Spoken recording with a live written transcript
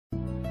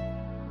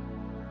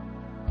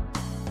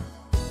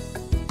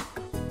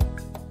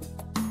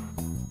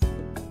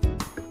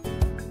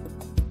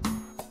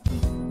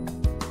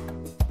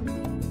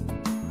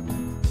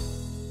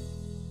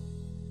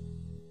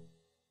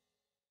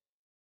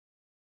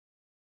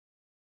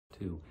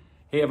2.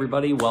 Hey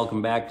everybody,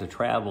 welcome back to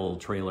Travel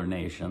Trailer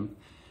Nation.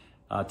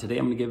 Today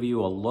I'm going to give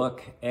you a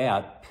look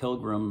at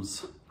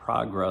Pilgrims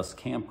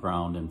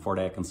Campground in Fort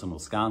Atkinson,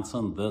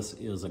 Wisconsin. This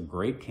is a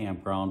great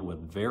campground with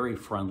very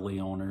friendly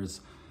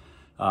owners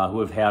who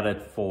have had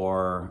it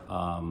for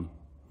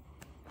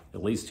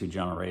at least 2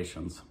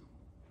 generations.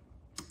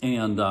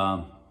 And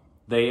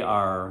they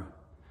are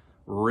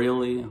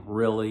really,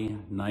 really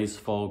nice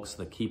folks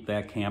that keep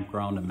that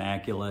campground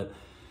immaculate.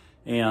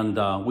 And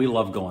we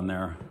love going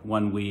there.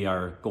 When we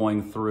are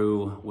going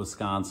through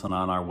Wisconsin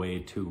on our way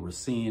to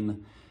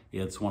Racine,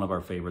 it's one of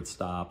our favorite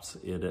stops.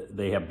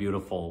 They have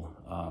beautiful,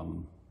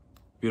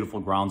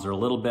 beautiful grounds. They're a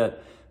little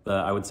bit,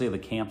 I would say the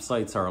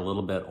campsites are a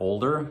little bit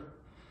older,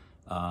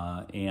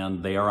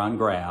 and they are on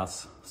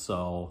grass.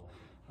 So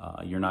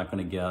you're not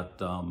gonna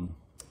get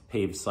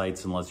paved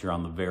sites unless you're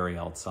on the very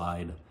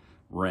outside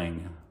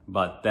ring.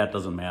 But that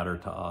doesn't matter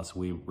to us.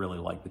 We really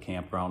like the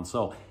campground.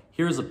 So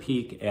here's a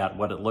peek at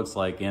what it looks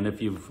like. And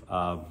if you've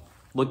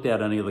looked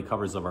at any of the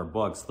covers of our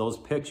books, those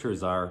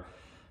pictures are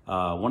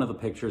one of the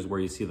pictures where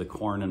you see the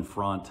corn in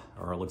front,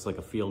 or it looks like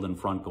a field in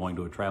front going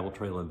to a travel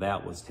trailer.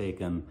 That was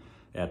taken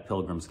at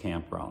Pilgrims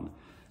Campground.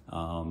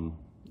 And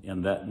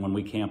that when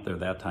we camped there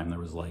that time, there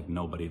was like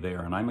nobody there.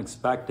 And I'm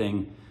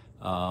expecting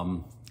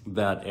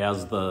that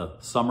as the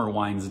summer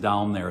winds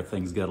down there,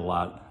 things get a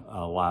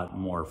lot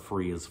more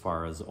free as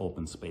far as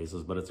open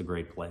spaces, but it's a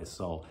great place.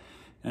 So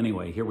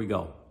anyway, here we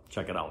go.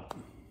 Check it out.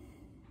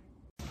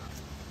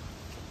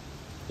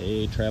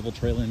 Hey, Travel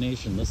Trailer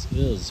Nation, this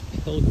is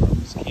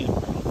Pilgrims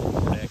Campground in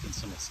Fort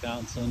Atkinson,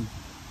 Wisconsin.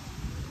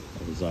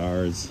 It was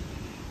ours,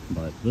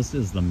 but this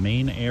is the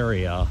main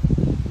area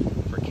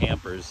for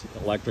campers,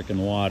 electric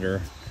and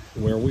water.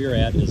 Where we're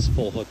at is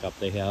full hookup.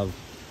 They have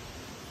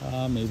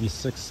maybe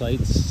 6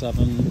 sites,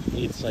 7,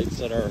 8 sites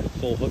that are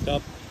full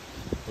hookup.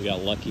 We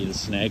got lucky to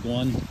snag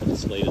one, but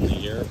it's late in the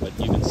year. But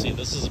you can see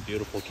this is a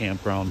beautiful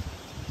campground.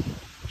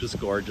 Just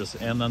gorgeous.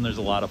 And then there's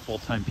a lot of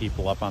full-time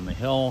people up on the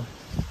hill.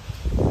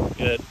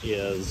 It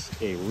is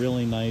a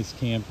really nice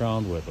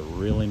campground with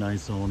really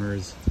nice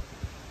owners.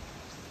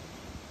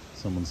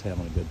 Someone's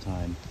having a good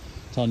time.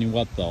 Telling you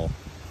what though,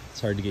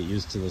 it's hard to get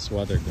used to this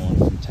weather going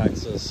from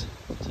Texas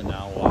to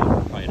now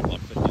probably at about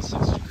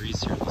 56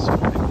 degrees here this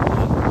morning.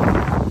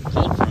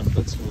 Cold front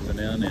that's moving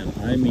in,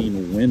 and I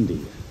mean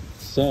windy.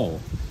 So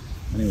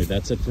anyway,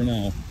 that's it for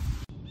now.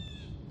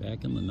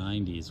 Back in the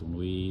 90s, when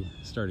we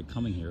started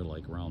coming here,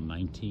 like around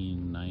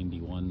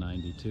 1991,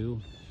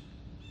 92,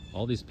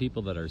 all these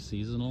people that are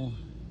seasonal,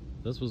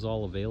 this was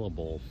all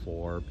available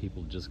for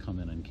people to just come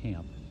in and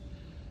camp.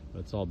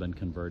 But it's all been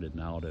converted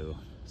now to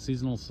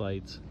seasonal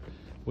sites,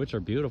 which are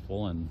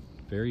beautiful and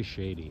very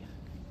shady.